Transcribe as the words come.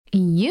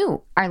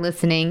You are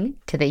listening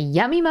to the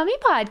Yummy Mummy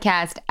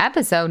Podcast,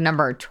 episode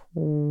number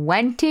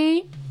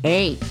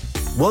 28.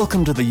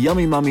 Welcome to the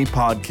Yummy Mummy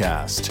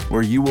Podcast,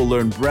 where you will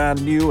learn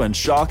brand new and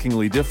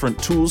shockingly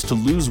different tools to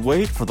lose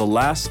weight for the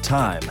last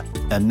time.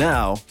 And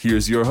now,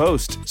 here's your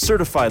host,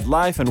 certified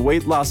life and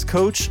weight loss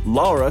coach,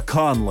 Laura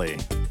Conley.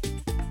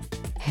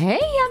 Hey,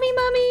 Yummy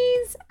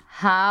Mummies!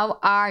 How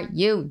are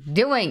you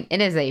doing? It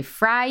is a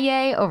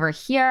Friday over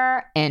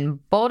here in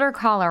Boulder,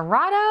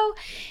 Colorado.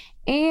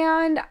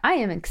 And I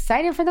am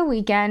excited for the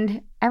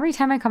weekend. Every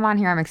time I come on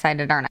here, I'm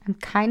excited, aren't I? I'm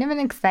kind of an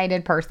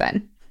excited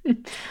person.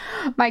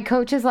 My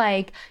coach is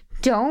like,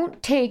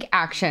 don't take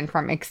action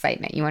from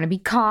excitement. You want to be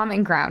calm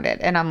and grounded.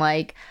 And I'm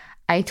like,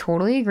 I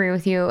totally agree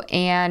with you.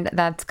 And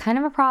that's kind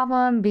of a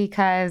problem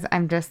because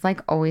I'm just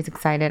like always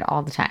excited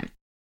all the time.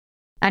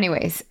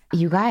 Anyways,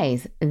 you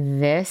guys,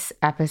 this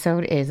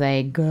episode is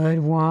a good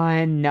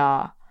one.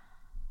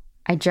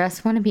 I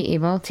just want to be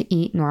able to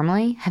eat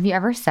normally. Have you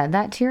ever said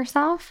that to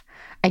yourself?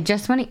 I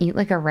just want to eat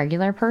like a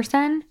regular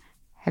person.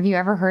 Have you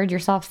ever heard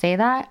yourself say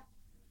that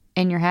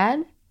in your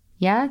head?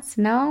 Yes?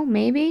 No?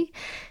 Maybe?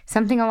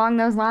 Something along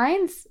those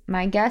lines?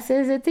 My guess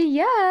is it's a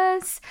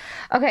yes.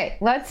 Okay,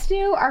 let's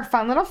do our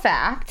fun little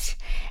fact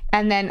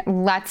and then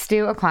let's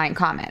do a client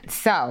comment.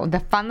 So the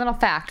fun little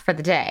fact for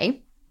the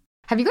day.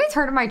 Have you guys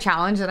heard of my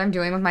challenge that I'm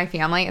doing with my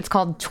family? It's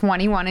called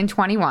 21 and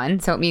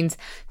 21. So it means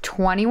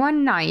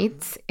 21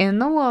 nights in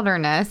the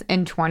wilderness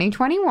in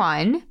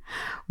 2021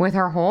 with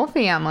our whole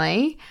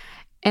family.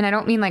 And I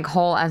don't mean like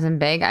whole as in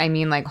big. I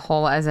mean like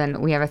whole as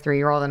in we have a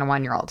 3-year-old and a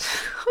 1-year-old.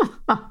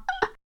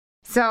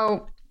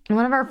 So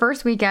one of our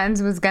first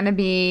weekends was going to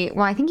be,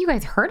 well, I think you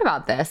guys heard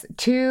about this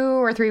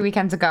 2 or 3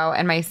 weekends ago,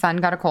 and my son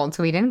got a cold,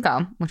 so we didn't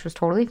go, which was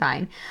totally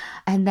fine.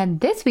 And then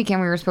this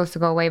weekend we were supposed to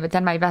go away, but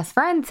then my best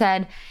friend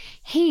said,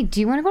 hey, do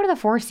you want to go to the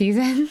Four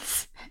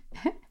Seasons?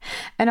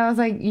 And I was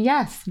like,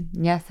 yes,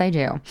 I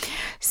do.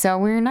 So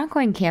we're not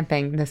going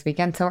camping this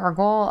weekend. So our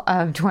goal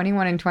of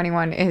 21 and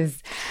 21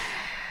 is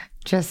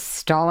just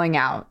stalling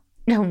out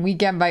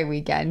weekend by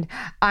weekend.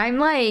 I'm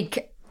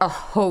like a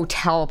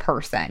hotel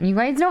person. You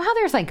guys know how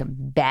there's like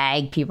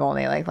bag people,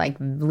 they like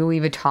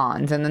Louis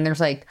Vuittons, and then there's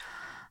like,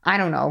 I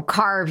don't know,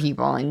 car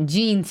people and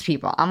jeans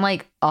people. I'm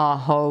like a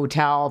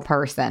hotel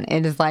person.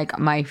 It is like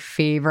my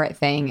favorite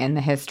thing in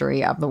the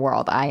history of the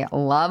world. I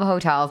love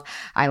hotels.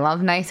 I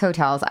love nice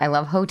hotels. I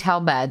love hotel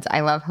beds.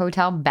 I love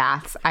hotel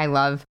baths. I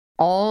love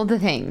all the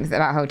things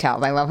about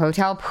hotels. I love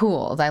hotel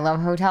pools. I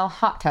love hotel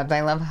hot tubs.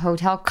 I love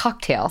hotel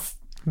cocktails.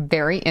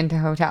 Very into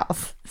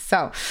hotels.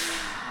 So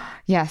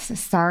yes,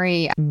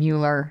 sorry,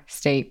 Mueller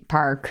State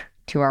Park,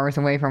 2 hours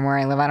away from where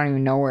I live. I don't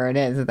even know where it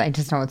is. I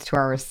just know it's 2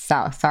 hours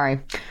south. Sorry.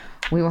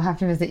 We will have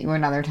to visit you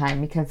another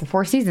time because the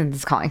Four Seasons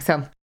is calling.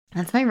 So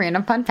that's my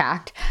random fun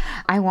fact.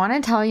 I want to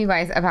tell you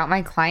guys about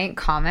my client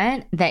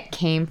comment that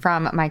came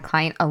from my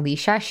client,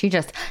 Alicia. She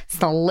just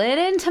slid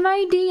into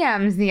my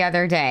DMs the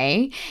other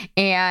day.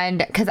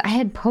 And because I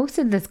had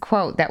posted this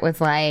quote that was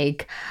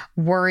like,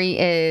 worry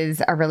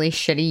is a really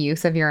shitty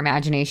use of your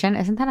imagination.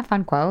 Isn't that a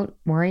fun quote?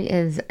 Worry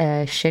is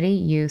a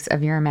shitty use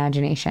of your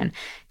imagination.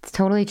 It's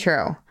totally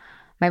true.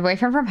 My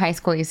boyfriend from high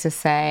school used to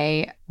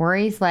say,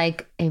 worry's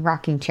like a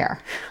rocking chair.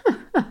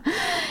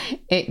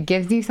 It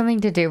gives you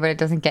something to do, but it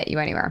doesn't get you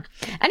anywhere.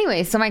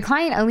 Anyway, so my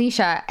client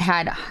Alicia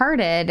had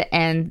hearted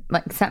and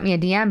like sent me a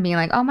DM being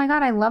like, oh my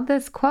God, I love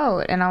this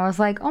quote. And I was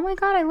like, oh my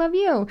God, I love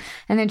you.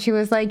 And then she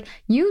was like,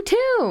 you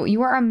too.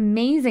 You are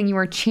amazing. You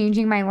are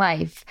changing my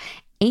life.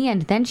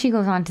 And then she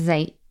goes on to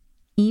say,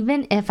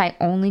 even if I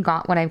only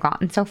got what I've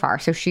gotten so far.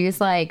 So she is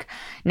like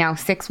now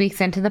 6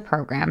 weeks into the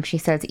program. She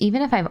says,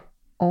 even if I've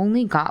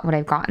only got what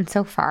I've gotten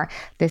so far,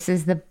 this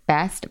is the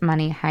best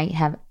money I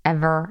have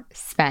ever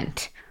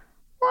spent.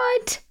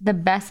 What? The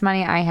best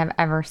money I have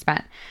ever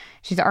spent.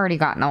 She's already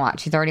gotten a lot.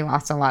 She's already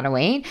lost a lot of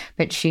weight,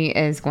 but she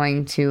is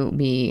going to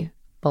be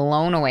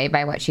blown away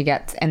by what she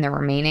gets in the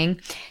remaining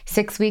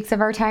 6 weeks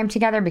of our time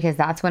together, because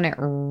that's when it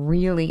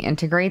really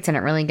integrates and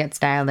it really gets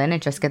dialed in.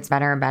 It just gets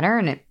better and better,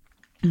 and it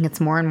gets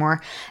more and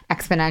more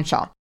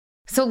exponential.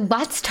 So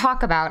let's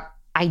talk about,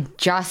 I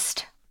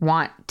just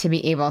want to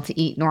be able to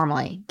eat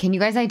normally. Can you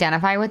guys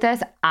identify with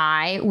this?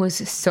 I was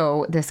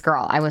so this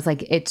girl. I was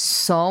like, it's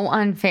so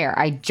unfair.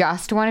 I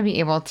just want to be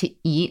able to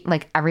eat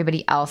like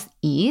everybody else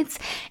eats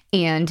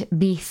and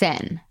be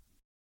thin.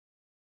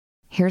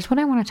 Here's what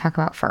I want to talk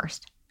about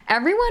first.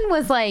 Everyone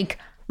was like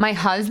my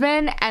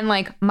husband and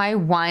like my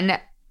one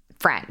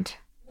friend.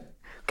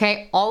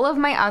 Okay, all of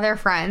my other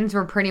friends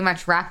were pretty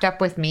much wrapped up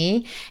with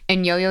me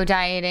in yo-yo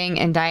dieting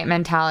and diet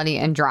mentality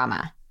and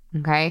drama.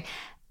 Okay.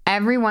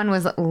 Everyone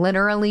was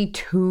literally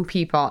 2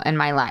 people in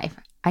my life.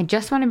 I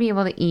just want to be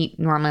able to eat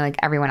normally like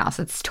everyone else.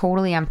 It's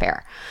totally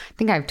unfair. I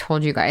think I've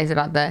told you guys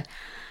about the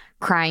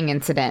crying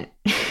incident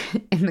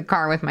in the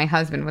car with my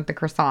husband with the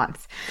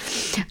croissants.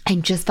 I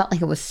just felt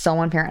like it was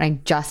so unfair and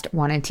I just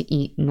wanted to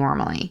eat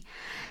normally.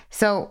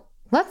 So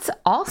let's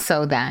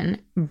also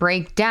then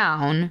break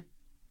down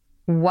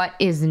what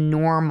is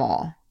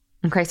normal.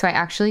 Okay, so I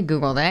actually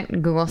Googled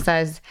it. Google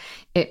says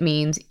it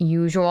means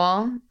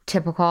usual,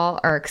 typical,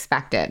 or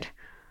expected.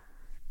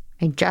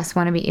 I just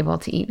want to be able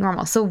to eat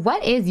normal. So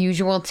what is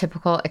usual,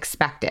 typical,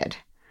 expected?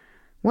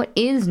 What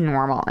is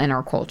normal in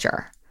our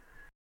culture?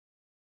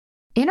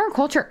 In our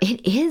culture,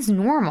 it is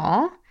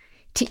normal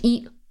to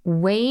eat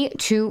way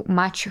too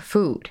much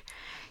food,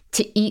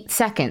 to eat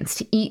seconds,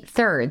 to eat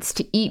thirds,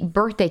 to eat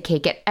birthday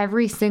cake at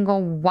every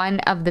single one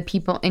of the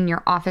people in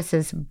your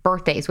office's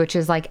birthdays, which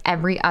is like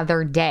every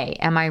other day.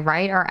 Am I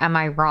right or am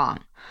I wrong?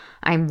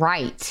 I'm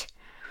right.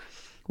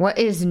 What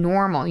is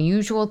normal,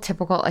 usual,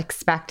 typical,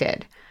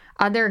 expected?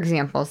 Other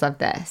examples of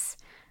this: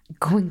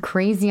 going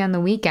crazy on the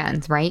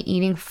weekends, right?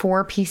 Eating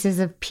 4 pieces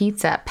of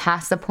pizza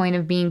past the point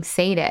of being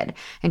sated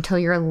until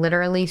you're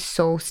literally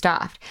so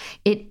stuffed.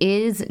 It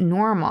is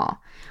normal.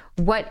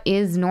 What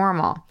is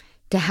normal?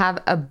 To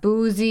have a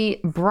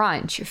boozy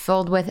brunch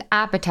filled with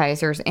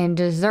appetizers and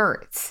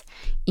desserts,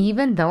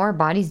 even though our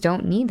bodies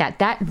don't need that.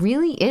 That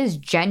really is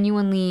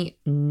genuinely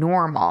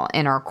normal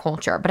in our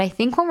culture. But I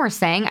think when we're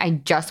saying, I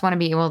just want to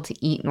be able to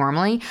eat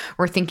normally,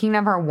 we're thinking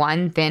of our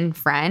one thin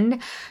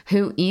friend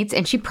who eats,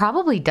 and she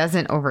probably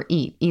doesn't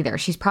overeat either.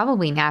 She's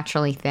probably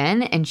naturally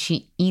thin and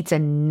she eats a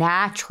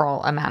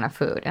natural amount of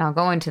food. And I'll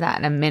go into that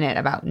in a minute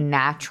about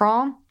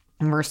natural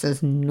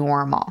versus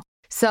normal.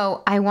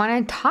 So I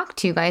want to talk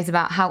to you guys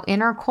about how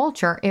in our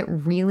culture, it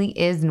really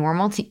is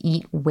normal to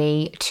eat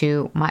way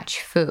too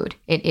much food.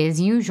 It is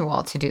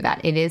usual to do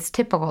that. It is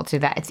typical to do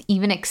that. It's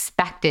even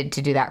expected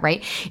to do that,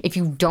 right? If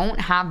you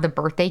don't have the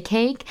birthday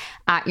cake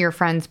at your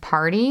friend's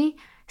party,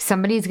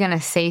 somebody's going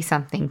to say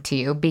something to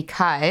you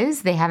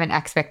because they have an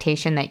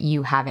expectation that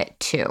you have it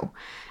too.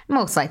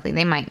 Most likely,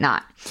 they might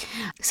not.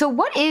 So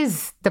what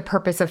is the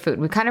purpose of food?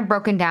 We've kind of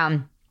broken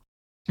down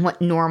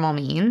what normal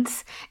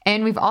means.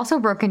 And we've also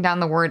broken down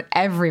the word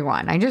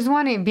everyone. I just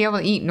want to be able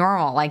to eat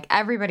normal like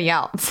everybody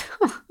else.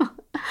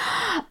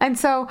 And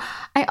so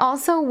I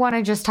also want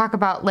to just talk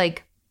about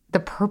like the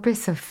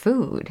purpose of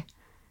food.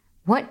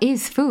 What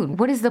is food?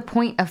 What is the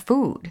point of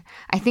food?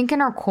 I think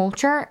in our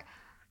culture,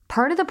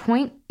 part of the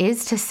point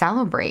is to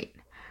celebrate.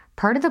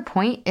 Part of the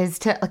point is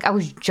to, like, I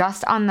was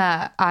just on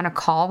a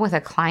call with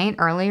a client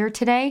earlier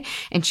today,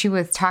 and she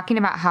was talking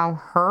about how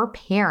her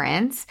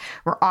parents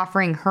were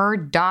offering her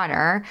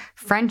daughter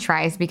French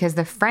fries because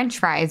the French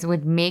fries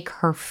would make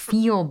her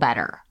feel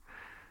better.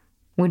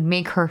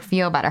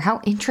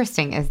 How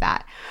interesting is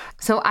that?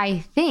 So I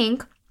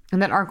think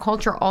that our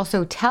culture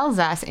also tells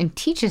us and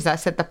teaches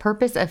us that the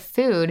purpose of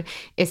food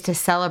is to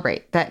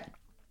celebrate, that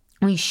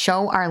we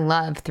show our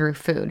love through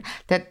food,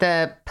 that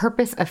the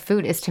purpose of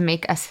food is to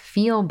make us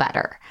feel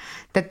better,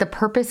 that the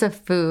purpose of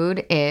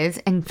food is,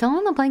 and fill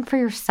in the blank for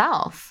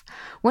yourself.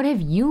 What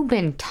have you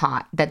been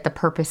taught that the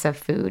purpose of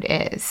food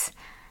is?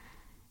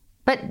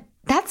 But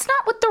that's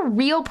not what the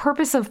real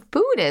purpose of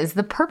food is.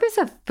 The purpose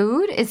of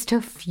food is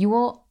to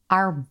fuel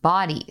our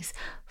bodies.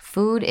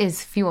 Food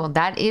is fuel.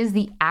 That is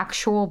the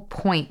actual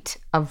point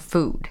of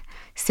food.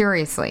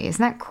 Seriously,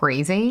 isn't that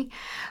crazy?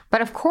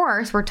 But of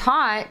course, we're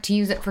taught to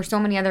use it for so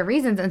many other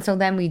reasons. And so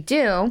then we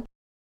do.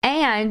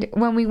 And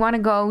when we want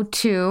to go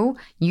to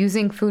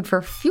using food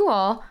for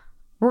fuel,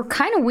 we're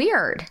kind of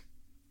weird.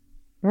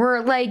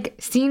 We're like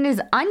seen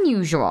as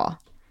unusual,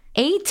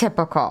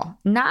 atypical,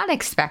 not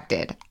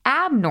expected,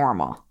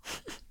 abnormal.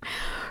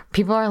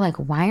 People are like,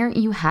 why aren't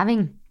you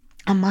having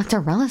a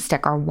mozzarella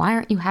stick? Or why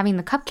aren't you having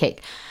the cupcake?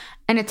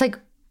 And it's like,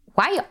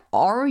 why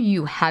are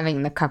you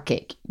having the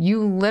cupcake?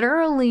 You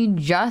literally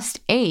just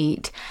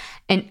ate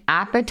an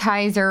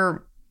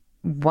appetizer,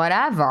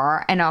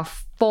 whatever, and a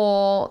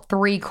full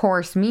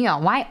 3-course meal.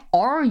 Why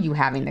are you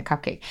having the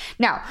cupcake?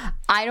 Now,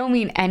 I don't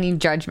mean any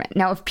judgment.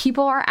 Now, if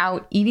people are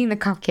out eating the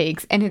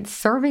cupcakes and it's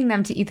serving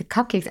them to eat the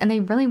cupcakes and they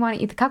really want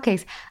to eat the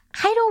cupcakes,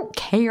 I don't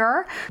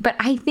care. But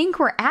I think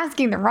we're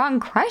asking the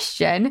wrong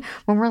question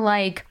when we're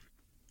like,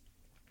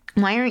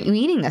 why aren't you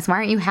eating this? Why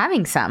aren't you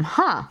having some?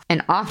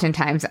 And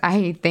oftentimes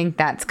I think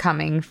that's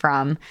coming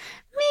from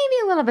maybe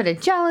a little bit of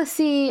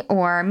jealousy,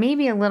 or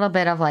maybe a little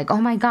bit of like,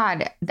 oh my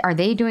God, are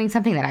they doing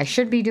something that I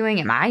should be doing?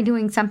 Am I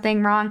doing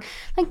something wrong?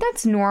 Like,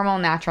 that's normal,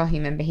 natural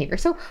human behavior.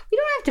 So we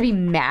don't have to be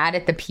mad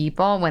at the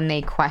people when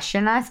they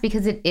question us,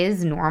 because it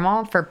is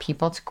normal for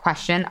people to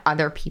question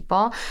other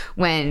people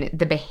when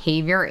the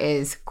behavior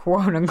is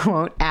quote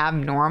unquote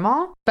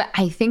abnormal. But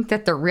I think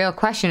that the real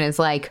question is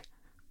like,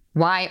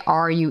 why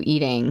are you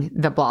eating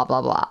the blah,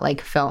 blah, blah? Like,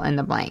 fill in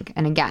the blank.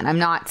 And again, I'm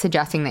not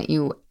suggesting that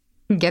you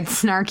get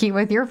snarky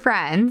with your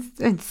friends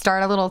and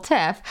start a little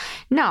tiff.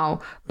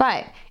 No,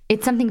 but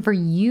it's something for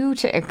you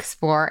to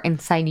explore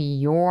inside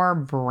your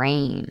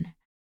brain.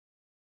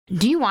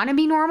 Do you want to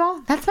be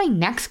normal? That's my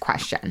next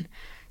question.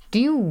 Do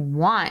you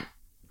want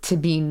to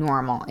be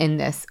normal in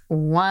this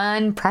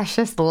one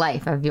precious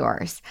life of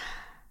yours?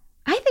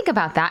 I think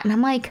about that and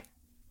I'm like,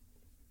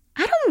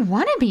 I don't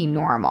want to be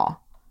normal.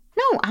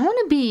 No, I want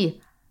to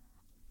be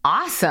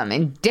awesome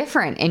and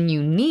different and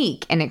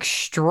unique and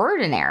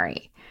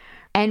extraordinary.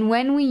 And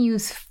when we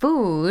use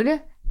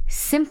food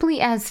simply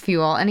as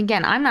fuel, and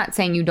again, I'm not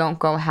saying you don't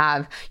go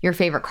have your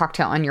favorite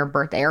cocktail on your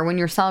birthday, or when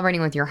you're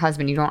celebrating with your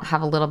husband, you don't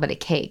have a little bit of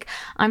cake.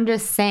 I'm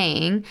just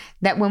saying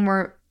that when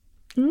we're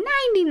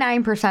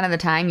 99% of the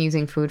time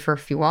using food for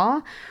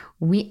fuel,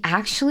 we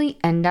actually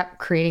end up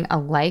creating a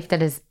life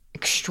that is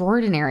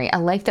extraordinary, a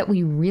life that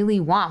we really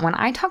want. When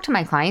I talk to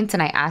my clients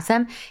and I ask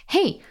them,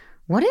 hey,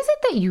 what is it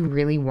that you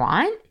really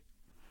want?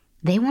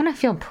 They want to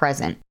feel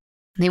present.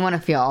 They want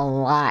to feel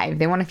alive.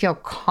 They want to feel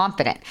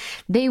confident.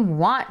 They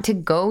want to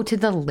go to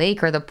the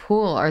lake or the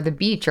pool or the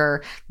beach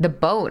or the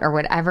boat or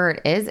whatever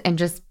it is and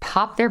just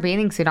pop their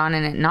bathing suit on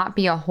and it not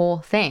be a whole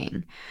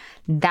thing.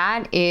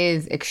 That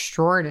is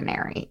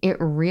extraordinary. It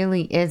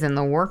really is. And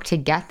the work to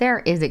get there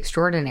is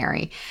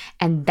extraordinary.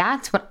 And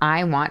that's what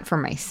I want for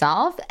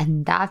myself.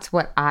 And that's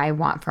what I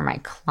want for my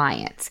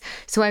clients.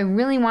 So I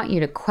really want you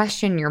to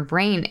question your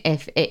brain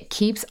if it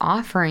keeps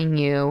offering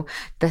you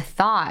the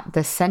thought,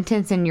 the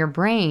sentence in your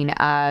brain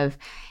of,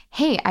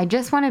 hey, I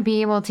just want to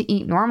be able to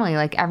eat normally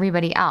like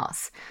everybody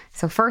else.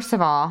 So first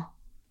of all,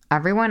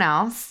 everyone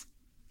else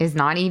is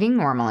not eating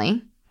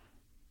normally.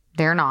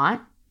 They're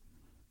not.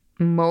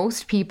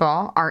 Most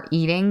people are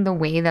eating the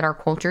way that our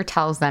culture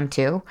tells them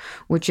to,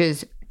 which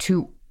is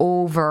to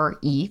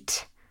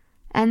overeat.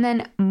 And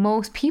then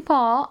most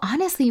people,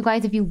 honestly, you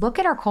guys, if you look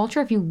at our culture,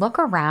 if you look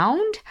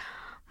around,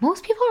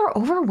 most people are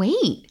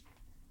overweight.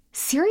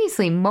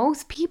 Seriously,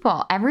 most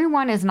people,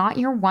 everyone is not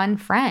your one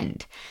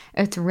friend.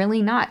 It's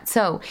really not.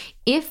 So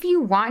if you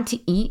want to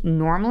eat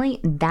normally,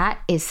 that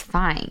is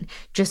fine.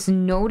 Just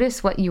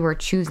notice what you are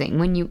choosing.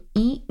 When you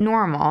eat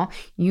normal,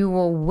 you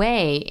will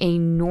weigh a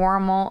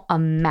normal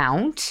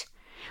amount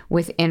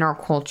within our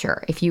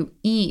culture. If you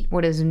eat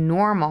what is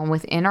normal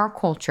within our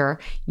culture,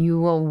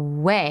 you will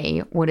weigh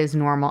what is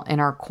normal in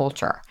our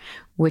culture,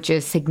 which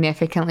is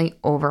significantly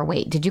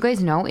overweight. Did you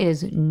guys know it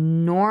is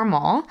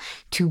normal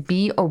to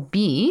be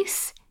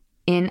obese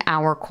in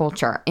our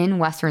culture, in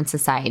Western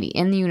society,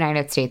 in the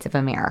United States of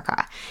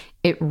America?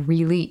 It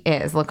really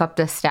is. Look up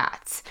the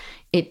stats.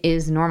 It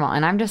is normal.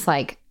 And I'm just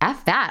like,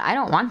 F that. I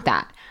don't want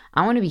that.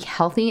 I want to be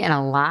healthy and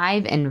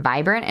alive and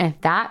vibrant. And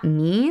if that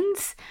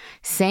means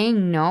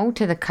saying no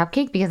to the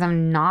cupcake because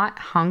I'm not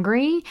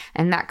hungry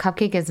and that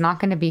cupcake is not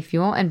going to be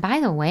fuel. And by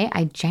the way,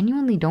 I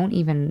genuinely don't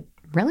even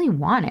really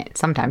want it.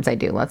 Sometimes I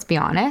do, let's be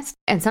honest.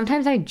 And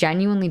sometimes I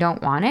genuinely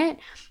don't want it.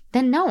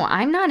 Then no,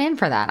 I'm not in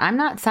for that. I'm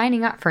not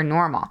signing up for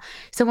normal.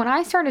 So when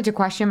I started to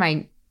question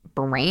my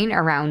brain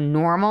around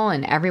normal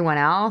and everyone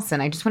else,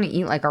 and I just want to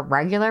eat like a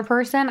regular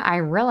person, I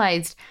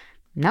realized,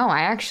 no, I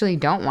actually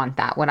don't want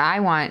that. What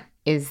I want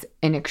is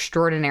an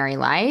extraordinary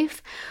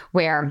life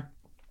where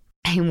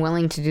I'm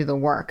willing to do the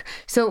work.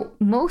 So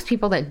most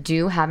people that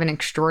do have an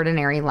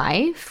extraordinary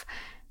life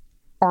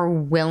are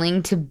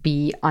willing to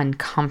be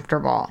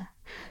uncomfortable.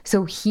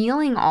 So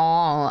healing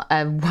all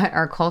of what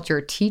our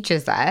culture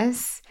teaches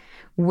us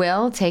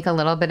will take a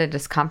little bit of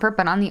discomfort,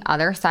 but on the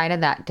other side of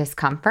that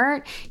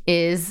discomfort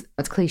is,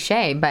 it's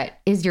cliche, but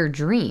is your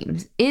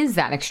dreams, is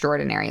that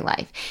extraordinary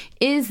life,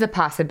 is the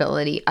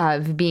possibility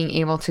of being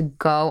able to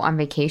go on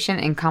vacation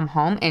and come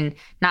home and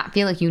not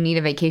feel like you need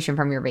a vacation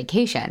from your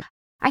vacation.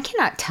 I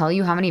cannot tell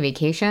you how many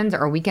vacations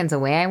or weekends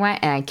away I went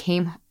and I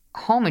came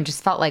home and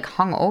just felt like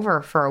hung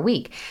over for a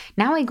week.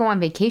 Now I go on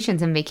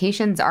vacations and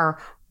vacations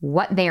are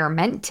what they are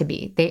meant to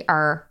be. They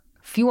are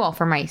fuel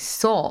for my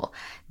soul.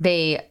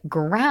 They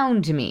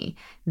ground me.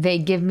 They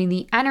give me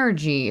the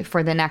energy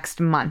for the next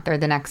month or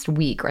the next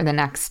week or the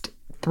next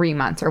 3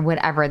 months or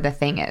whatever the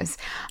thing is.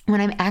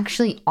 When I'm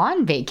actually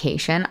on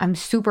vacation, I'm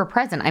super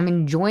present. I'm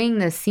enjoying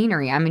the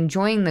scenery. I'm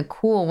enjoying the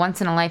cool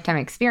once in a lifetime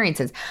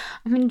experiences.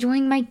 I'm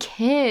enjoying my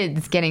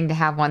kids getting to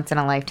have once in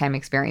a lifetime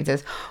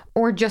experiences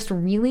or just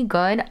really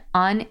good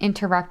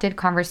uninterrupted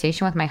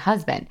conversation with my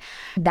husband.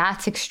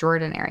 That's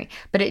extraordinary.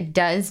 But it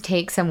does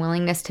take some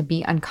willingness to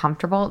be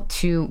uncomfortable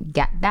to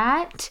get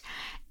that.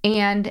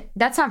 And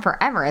that's not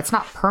forever. It's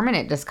not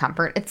permanent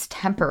discomfort. It's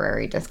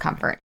temporary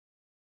discomfort.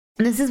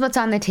 And this is what's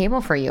on the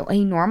table for you.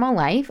 A normal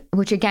life,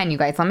 which again, you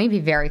guys, let me be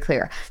very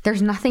clear.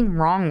 There's nothing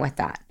wrong with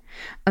that.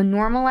 A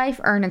normal life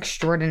or an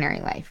extraordinary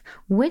life.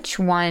 Which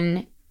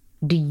one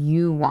do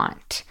you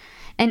want?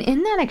 And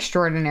in that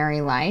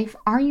extraordinary life,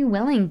 are you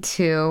willing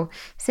to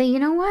say, you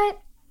know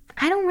what?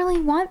 I don't really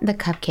want the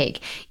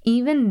cupcake,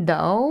 even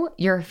though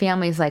your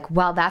family's like,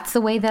 well, that's the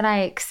way that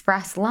I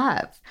express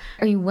love.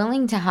 Are you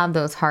willing to have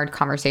those hard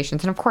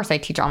conversations? And of course, I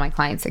teach all my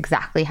clients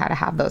exactly how to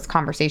have those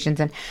conversations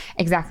and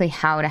exactly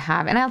how to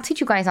have, and I'll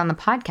teach you guys on the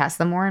podcast.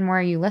 The more and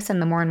more you listen,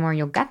 the more and more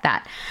you'll get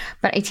that.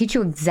 But I teach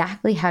you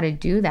exactly how to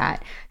do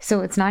that.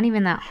 So it's not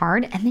even that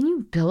hard. And then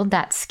you build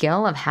that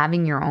skill of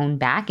having your own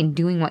back and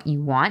doing what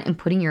you want and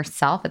putting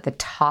yourself at the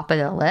top of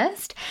the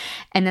list.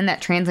 And then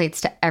that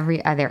translates to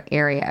every other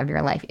area of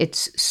your life.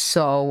 It's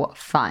so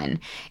fun.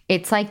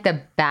 It's like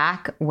the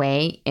back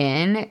way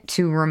in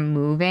to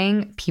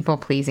removing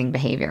people-pleasing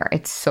behavior.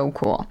 It's so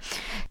cool.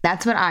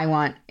 That's what I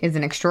want, is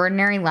an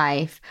extraordinary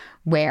life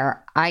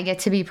where I get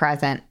to be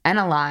present and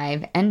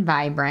alive and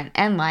vibrant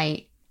and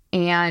light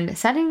and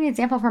setting the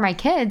example for my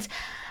kids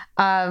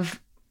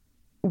of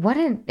what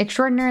an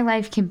extraordinary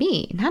life can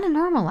be. Not a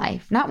normal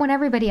life, not what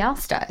everybody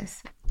else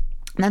does.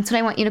 That's what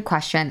I want you to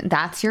question.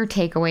 That's your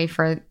takeaway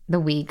for the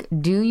week.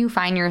 Do you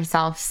find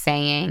yourself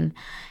saying,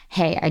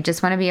 hey, I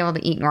just want to be able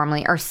to eat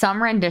normally, or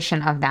some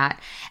rendition of that?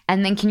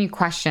 And then can you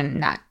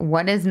question that?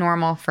 What is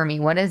normal for me?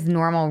 What does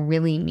normal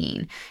really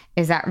mean?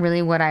 Is that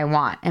really what I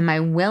want? Am I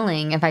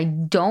willing, if I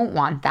don't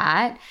want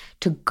that,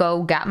 to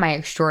go get my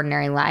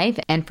extraordinary life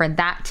and for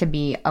that to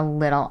be a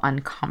little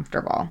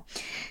uncomfortable?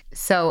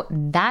 So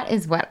that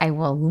is what I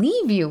will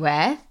leave you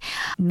with.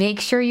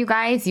 Make sure you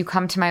guys, you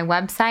come to my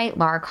website,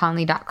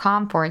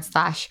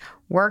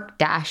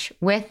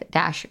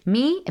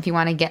 lauraconley.com/work-with-me if you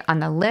want to get on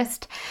the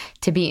list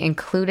to be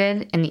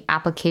included in the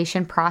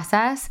application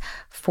process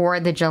for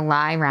the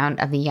July round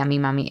of the Yummy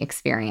Mummy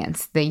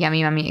Experience. The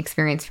Yummy Mummy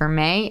Experience for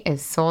May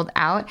is sold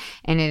out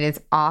and it is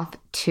off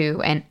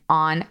to an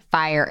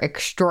on-fire,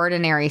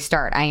 extraordinary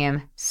start. I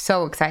am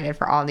so excited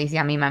for all these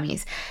Yummy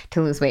Mummies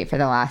to lose weight for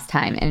the last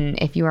time. And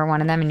if you are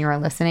one of them and you are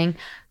listening,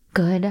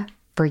 good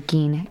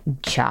freaking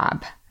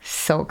job.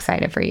 So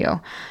excited for you.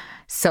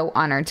 So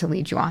honored to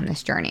lead you on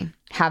this journey.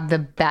 Have the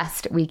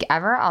best week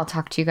ever. I'll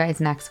talk to you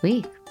guys next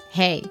week.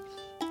 Hey,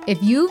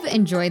 if you've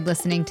enjoyed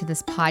listening to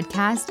this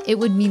podcast, it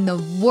would mean the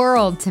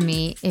world to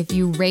me if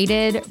you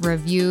rated,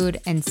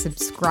 reviewed, and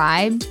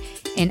subscribed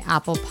in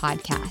Apple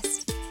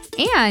Podcasts.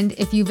 And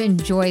if you've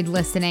enjoyed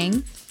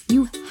listening,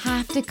 you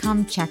have to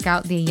come check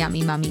out the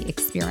Yummy Mummy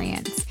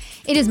Experience.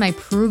 It is my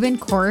proven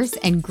course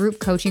and group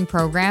coaching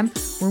program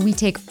where we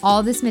take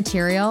all this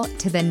material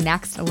to the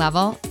next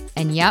level.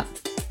 And yep,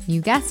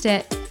 you guessed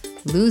it,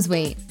 lose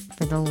weight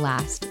for the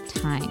last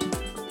time.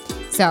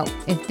 So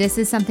if this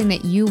is something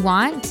that you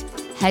want,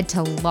 head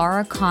to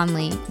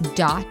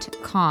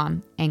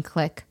lauraconley.com and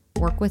click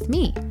Work With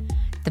Me.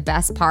 The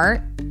best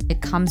part,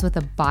 it comes with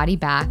a body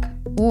back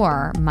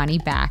or money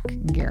back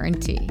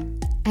guarantee.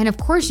 And of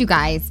course, you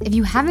guys, if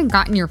you haven't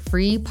gotten your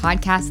free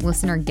podcast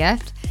listener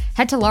gift,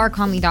 head to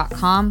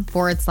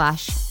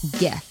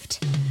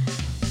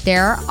lauraconley.com/gift.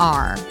 There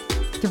are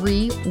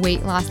 3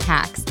 weight loss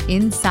hacks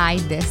inside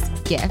this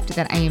gift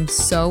that I am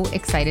so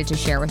excited to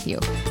share with you.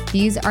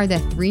 These are the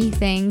 3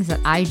 things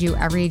that I do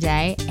every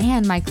day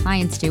and my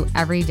clients do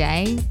every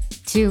day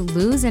to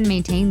lose and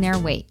maintain their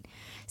weight.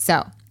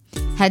 So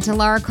head to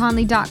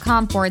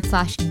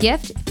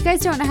lauraconley.com/gift. If you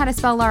guys don't know how to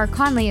spell Laura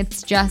Conley,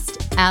 it's just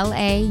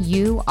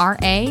LauraConley.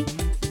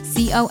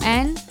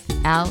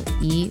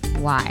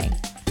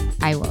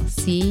 I will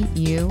see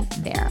you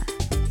there.